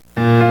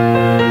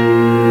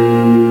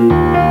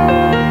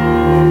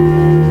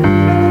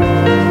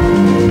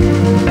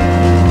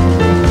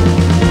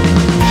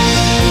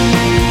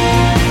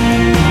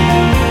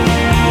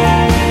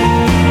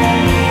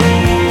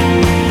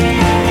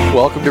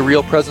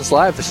Real Presence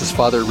Live. This is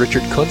Father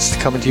Richard Kunst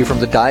coming to you from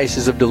the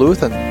Diocese of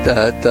Duluth and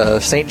the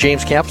St.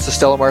 James campus of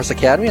Stella Maris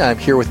Academy. I'm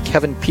here with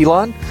Kevin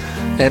Pilon,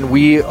 and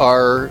we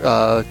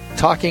are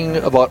talking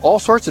about all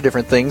sorts of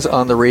different things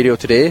on the radio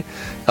today.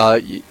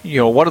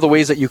 One of the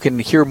ways that you can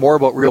hear more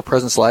about Real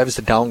Presence Live is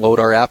to download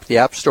our app, the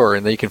App Store,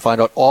 and then you can find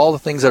out all the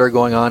things that are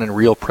going on in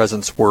Real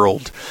Presence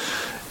world.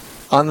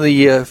 On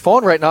the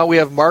phone right now, we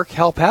have Mark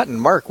Halpatton.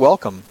 Mark,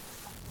 welcome.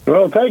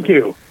 Well, thank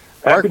you.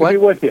 Happy to be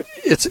with you.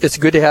 It's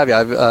good to have you.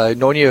 I've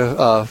known you,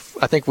 I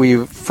think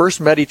we first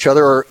met each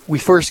other, or we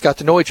first got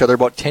to know each other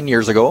about 10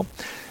 years ago.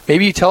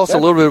 Maybe you tell us a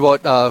little bit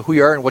about who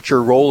you are and what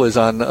your role is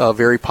on a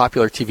very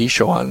popular TV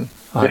show on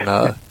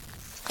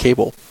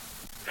cable.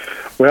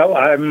 Well,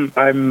 I'm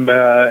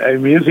a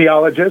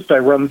museologist. I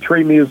run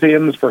 3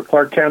 museums for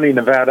Clark County,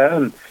 Nevada,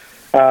 and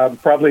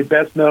probably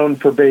best known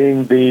for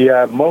being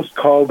the most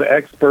called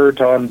expert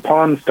on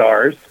Pawn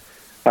Stars.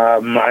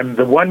 I'm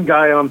the one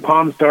guy on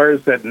Pawn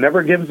Stars that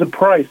never gives a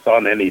price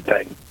on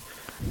anything.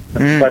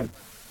 But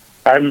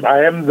I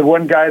am the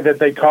one guy that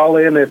they call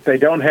in if they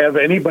don't have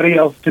anybody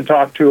else to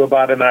talk to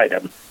about an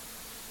item.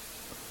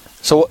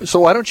 So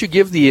why don't you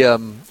give the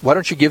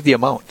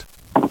amount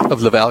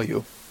of the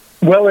value?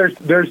 Well,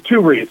 there's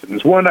 2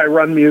 reasons. One, I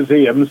run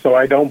museums, so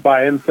I don't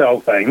buy and sell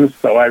things,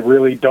 so I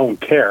really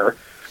don't care.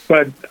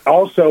 But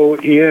also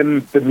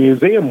in the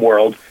museum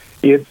world,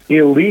 it's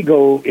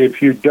illegal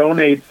if you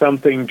donate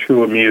something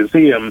to a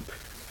museum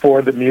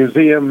for the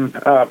museum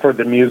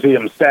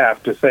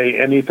staff to say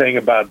anything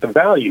about the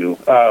value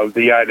of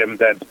the item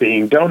that's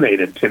being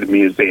donated to the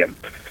museum.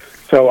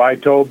 So I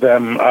told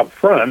them up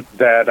front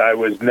that I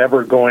was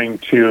never going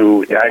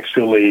to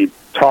actually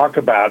talk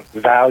about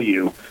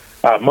value,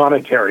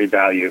 monetary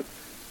value.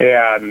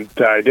 And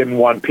I didn't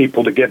want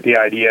people to get the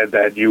idea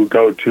that you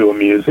go to a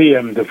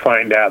museum to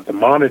find out the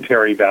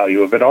monetary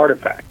value of an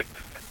artifact.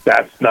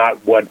 That's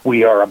not what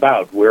we are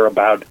about. We're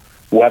about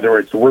whether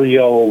it's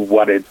real,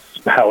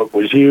 how it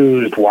was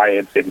used, why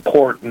it's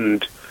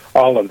important,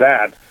 all of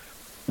that.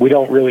 We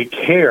don't really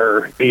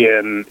care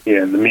in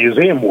the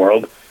museum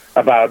world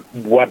about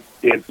what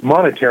its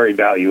monetary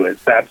value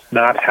is. That's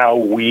not how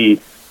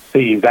we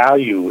see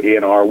value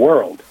in our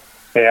world.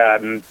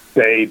 And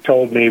they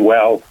told me,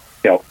 well,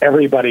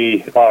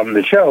 everybody on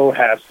the show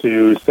has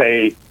to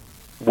say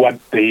what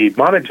the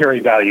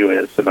monetary value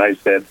is. And I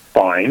said,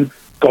 fine.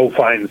 Go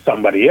find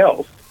somebody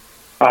else.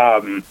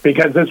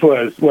 Because this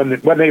was,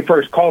 when they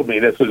first called me,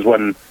 this was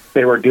when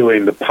they were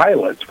doing the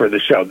pilots for the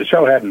show. The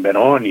show hadn't been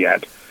on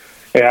yet.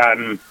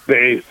 And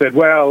they said,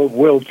 well,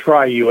 we'll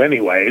try you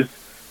anyways.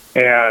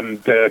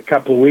 And a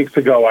couple of weeks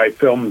ago, I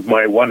filmed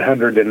my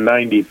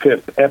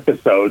 195th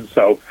episode,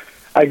 so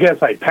I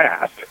guess I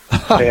passed.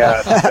 And,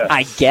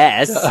 I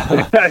guess.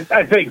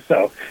 I think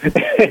so.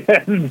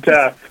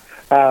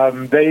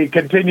 And they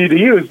continue to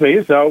use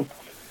me, so...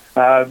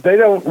 they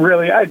don't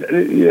really,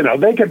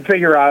 they can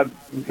figure out,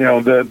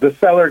 the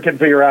seller can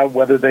figure out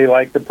whether they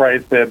like the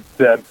price that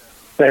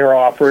they're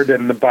offered,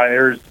 and the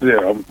buyers,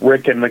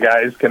 Rick and the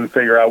guys can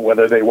figure out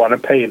whether they want to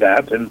pay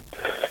that, and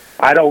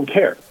I don't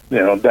care.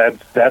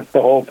 That's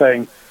the whole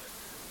thing.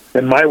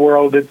 In my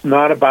world, it's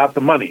not about the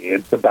money.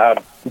 It's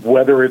about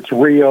whether it's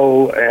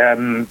real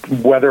and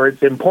whether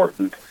it's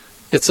important.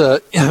 I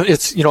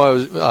was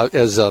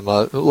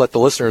let the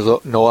listeners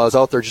know, I was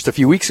out there just a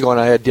few weeks ago and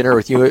I had dinner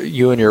with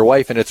you and your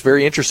wife, and it's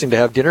very interesting to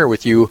have dinner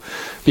with you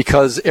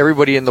because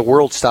everybody in the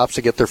world stops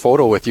to get their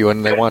photo with you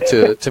and they want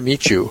to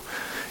meet you.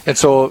 And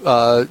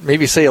so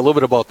maybe say a little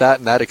bit about that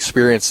and that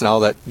experience now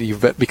that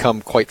you've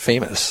become quite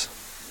famous.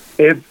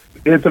 It's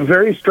a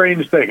very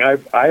strange thing.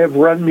 I have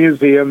run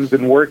museums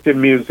and worked in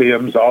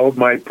museums all of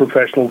my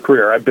professional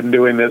career. I've been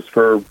doing this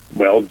for,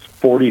 it's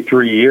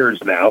 43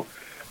 years now.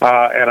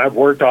 And I've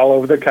worked all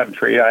over the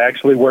country. I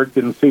actually worked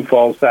in Sioux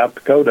Falls, South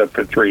Dakota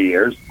for 3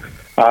 years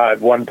at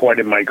one point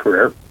in my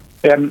career.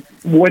 And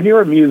when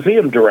you're a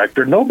museum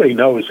director, nobody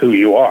knows who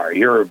you are.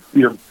 You're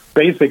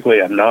basically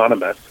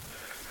anonymous.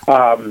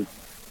 And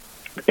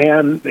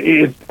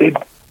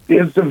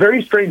it's a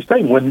very strange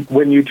thing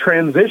when you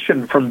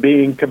transition from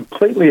being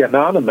completely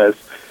anonymous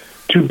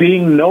to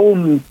being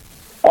known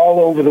all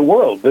over the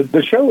world.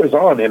 The show is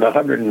on in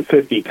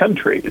 150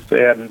 countries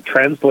and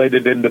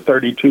translated into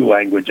 32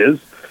 languages.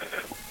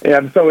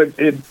 And so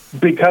it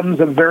becomes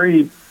a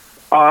very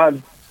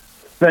odd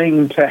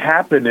thing to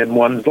happen in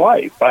one's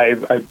life.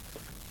 I've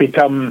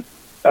become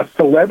a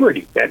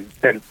celebrity,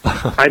 and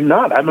I'm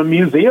not. I'm a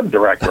museum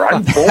director.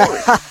 I'm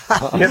boring.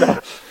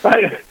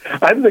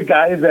 I'm the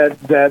guy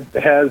that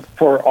has,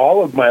 for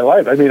all of my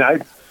life,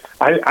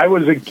 I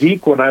was a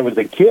geek when I was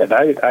a kid.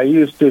 I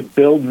used to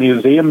build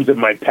museums in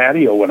my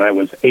patio when I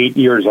was 8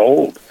 years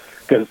old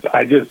because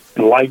I just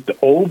liked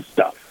old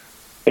stuff.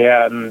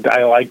 And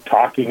I like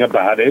talking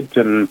about it,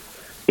 and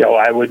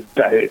I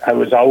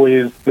was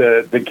always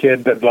the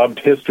kid that loved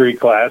history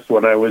class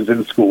when I was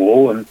in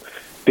school, and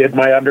did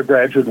my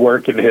undergraduate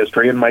work in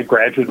history and my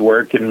graduate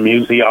work in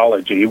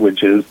museology,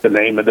 which is the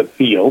name of the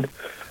field.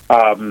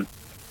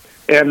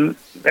 And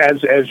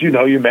as you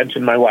know, you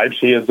mentioned my wife.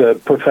 She is a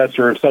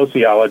professor of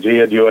sociology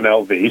at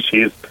UNLV.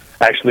 She's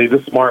actually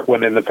the smart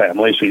one in the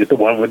family. She's the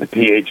one with the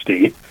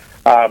PhD.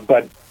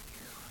 But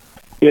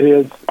it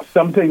is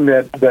something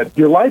that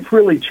your life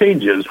really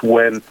changes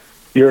when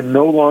you're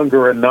no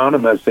longer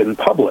anonymous in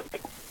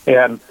public.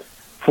 And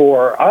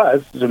for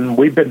us, and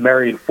we've been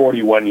married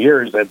 41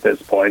 years at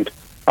this point,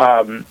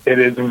 it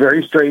is a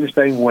very strange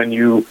thing when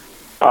you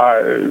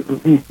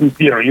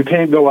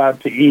can't go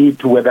out to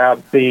eat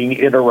without being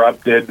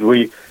interrupted.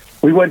 We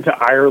went to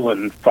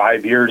Ireland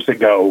 5 years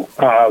ago,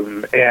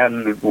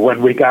 and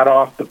when we got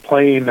off the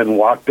plane and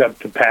walked up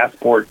to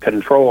passport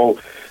control,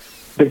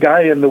 the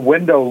guy in the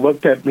window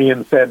looked at me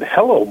and said,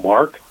 "Hello,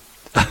 Mark."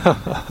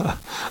 I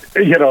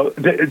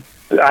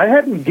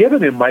hadn't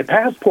given him my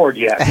passport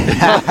yet.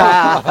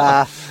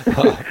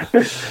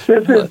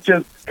 This is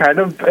just kind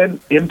of an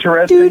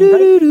interesting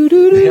thing.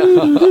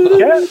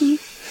 Yeah.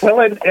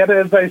 Well, and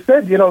as I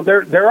said,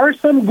 there are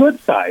some good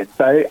sides.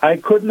 I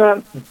could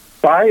not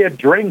buy a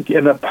drink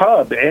in a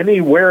pub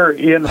anywhere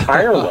in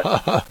Ireland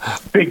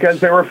because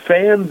there were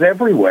fans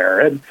everywhere,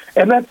 and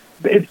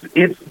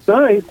it's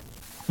nice,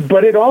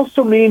 but it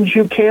also means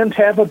you can't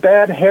have a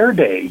bad hair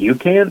day. You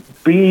can't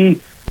be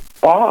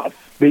off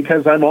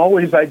because I'm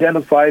always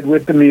identified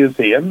with the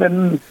museum,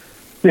 and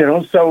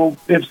so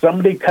if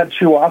somebody cuts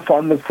you off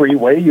on the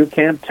freeway, you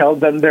can't tell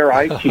them their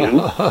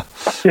IQ.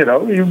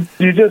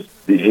 You just,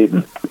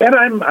 and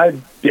I'm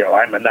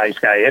a nice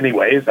guy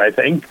anyways, I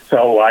think.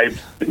 So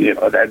you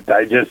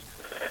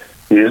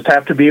just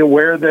have to be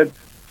aware that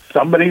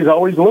somebody's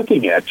always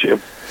looking at you.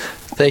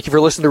 Thank you for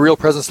listening to Real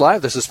Presence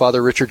Live. This is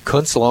Father Richard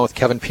Kuntz along with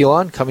Kevin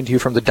Pilon coming to you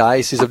from the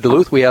Diocese of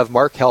Duluth. We have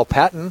Mark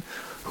Halpatton,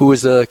 who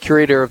is the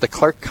curator of the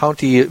Clark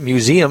County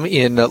Museum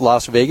in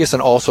Las Vegas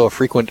and also a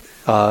frequent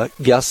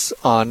guest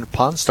on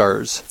Pawn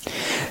Stars.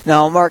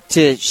 Now, Mark,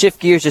 to shift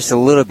gears just a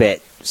little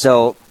bit.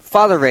 So,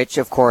 Father Rich,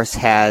 of course,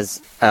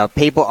 has a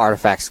papal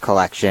artifacts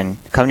collection.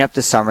 Coming up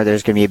this summer,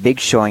 there's going to be a big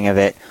showing of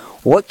it.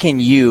 What can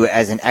you,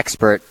 as an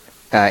expert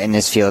in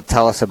this field,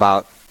 tell us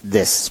about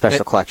this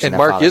special collection? And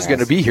Mark is going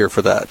to be here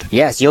for that.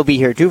 Yes, you'll be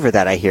here too for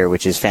that, I hear,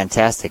 which is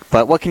fantastic.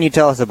 But what can you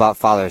tell us about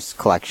Father's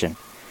collection?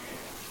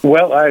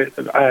 Well,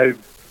 I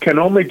can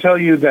only tell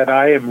you that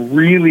I am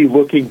really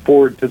looking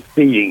forward to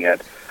seeing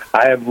it.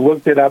 I have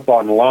looked it up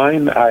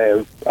online.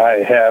 I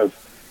have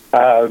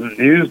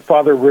used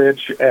Father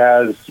Rich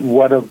as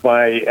one of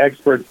my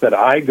experts that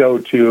I go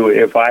to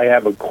if I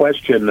have a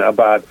question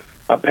about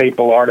a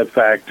papal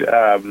artifact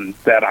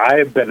that I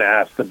have been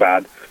asked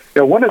about.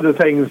 One of the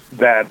things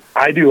that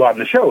I do on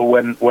the show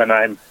when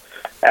I'm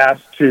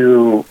asked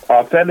to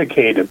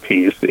authenticate a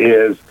piece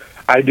is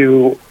I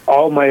do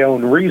all my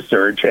own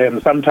research,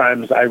 and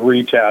sometimes I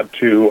reach out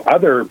to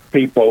other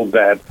people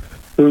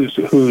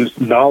whose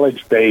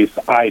knowledge base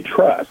I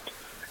trust.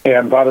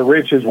 And Father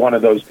Rich is one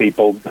of those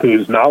people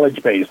whose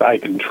knowledge base I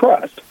can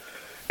trust.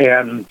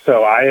 And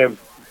so I have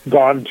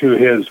gone to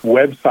his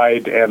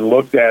website and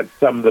looked at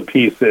some of the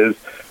pieces.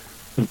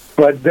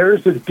 But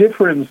there's a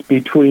difference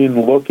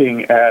between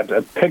looking at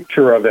a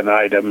picture of an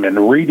item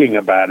and reading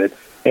about it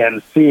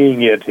and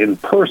seeing it in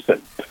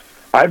person.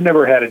 I've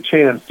never had a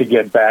chance to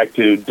get back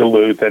to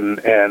Duluth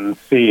and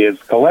see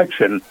his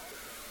collection.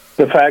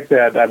 The fact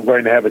that I'm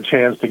going to have a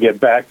chance to get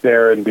back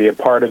there and be a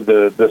part of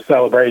the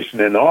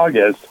celebration in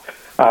August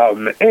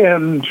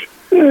and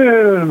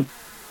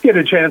get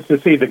a chance to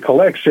see the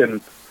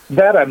collection,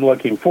 that I'm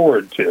looking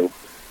forward to.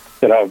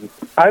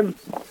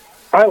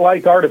 I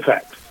like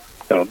artifacts.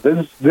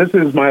 This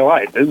is my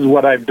life. This is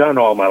what I've done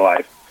all my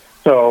life.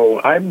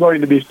 So I'm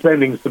going to be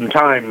spending some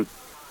time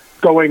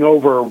going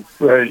over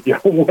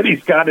what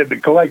he's got in the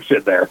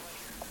collection there.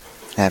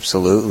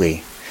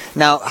 Absolutely.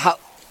 Now,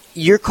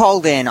 you're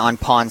called in on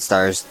Pawn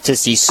Stars to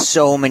see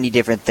so many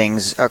different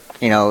things,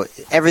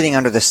 everything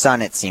under the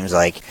sun, it seems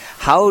like.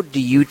 How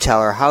do you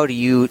tell, or how do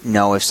you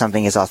know if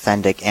something is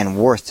authentic and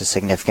worth a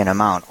significant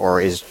amount,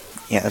 or is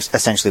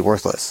essentially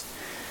worthless?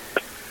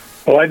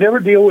 Well, I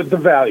never deal with the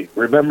value.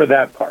 Remember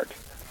that part.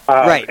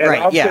 Right,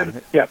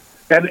 often, yeah.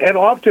 And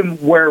often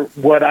where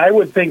what I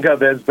would think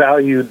of as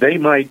value, they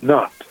might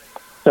not.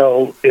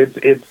 So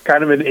it's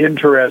kind of an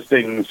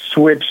interesting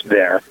switch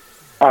there.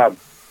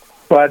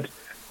 But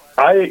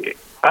I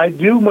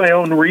do my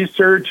own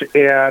research,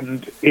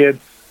 and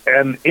it's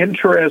an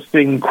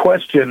interesting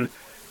question.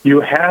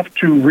 You have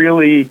to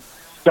really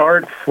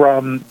start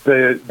from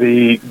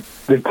the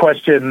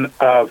question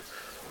of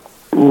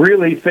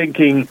really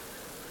thinking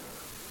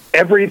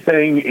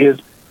everything is.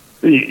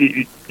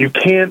 You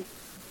can't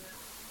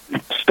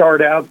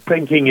start out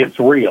thinking it's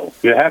real.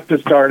 You have to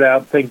start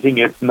out thinking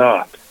it's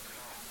not,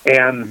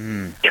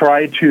 and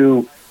try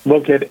to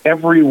look at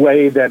every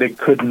way that it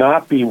could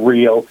not be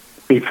real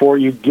before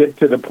you get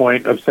to the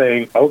point of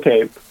saying,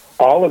 okay,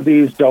 all of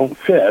these don't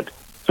fit,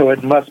 so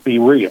it must be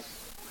real.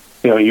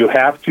 You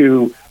have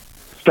to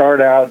start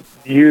out,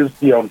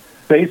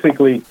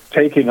 basically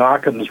taking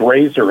Occam's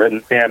razor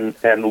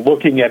and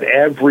looking at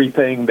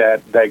everything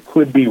that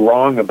could be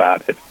wrong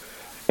about it.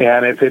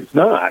 And if it's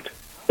not,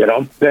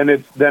 then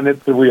it's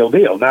the real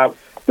deal. Now,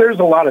 there's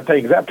a lot of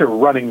things. After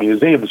running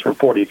museums for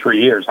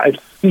 43 years, I've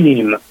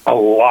seen a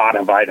lot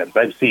of items.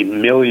 I've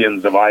seen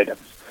millions of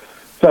items.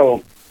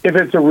 So if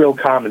it's a real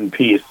common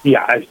piece,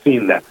 yeah, I've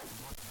seen that.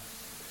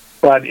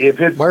 But if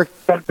it's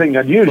something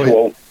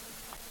unusual,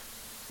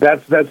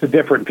 that's a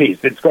different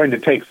piece. It's going to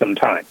take some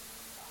time.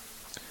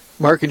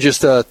 Mark, in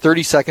just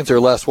 30 seconds or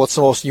less, what's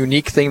the most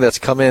unique thing that's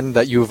come in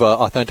that you've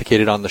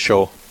authenticated on the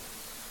show?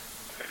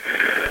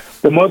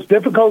 The most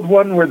difficult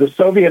one were the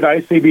Soviet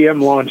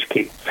ICBM launch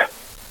keys.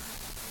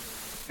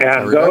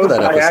 And those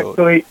I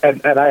actually,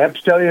 and I have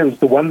to tell you, it was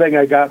the one thing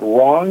I got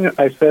wrong.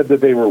 I said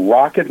that they were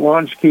rocket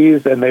launch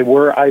keys, and they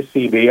were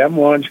ICBM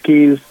launch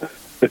keys.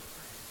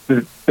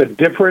 The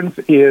difference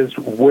is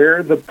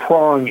where the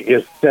prong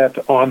is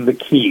set on the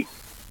key.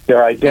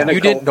 They're identical.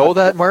 You didn't know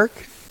that, Mark?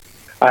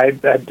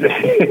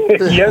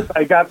 Yes,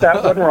 I got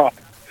that one wrong.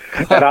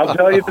 And I'll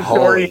tell you the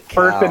story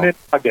first in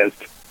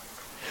August.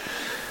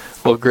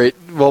 Well, great.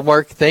 Well,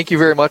 Mark, thank you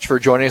very much for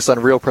joining us on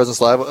Real Presence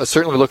Live. I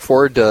certainly look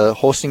forward to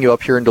hosting you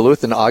up here in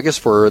Duluth in August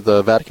for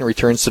the Vatican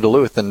Returns to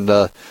Duluth.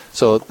 And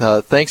so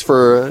thanks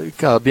for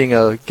being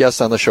a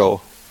guest on the show.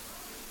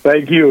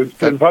 Thank you. It's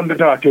been fun to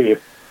talk to you.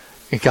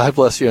 God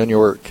bless you and your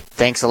work.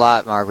 Thanks a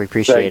lot, Mark. We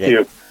appreciate it. Thank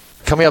you.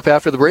 Coming up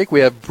after the break,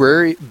 we have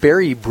Barry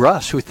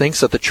Bruss, who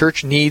thinks that the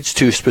church needs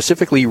to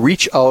specifically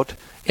reach out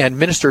and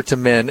minister to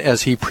men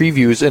as he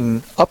previews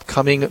an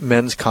upcoming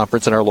men's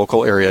conference in our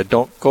local area.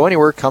 Don't go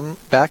anywhere. Come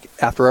back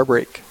after our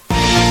break.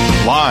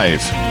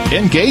 Live,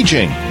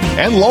 engaging,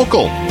 and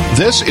local.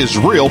 This is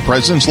Real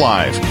Presence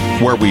Live,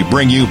 where we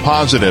bring you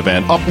positive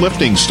and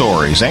uplifting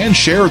stories and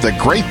share the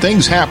great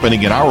things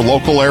happening in our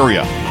local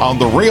area on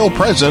the Real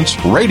Presence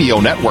Radio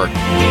Network.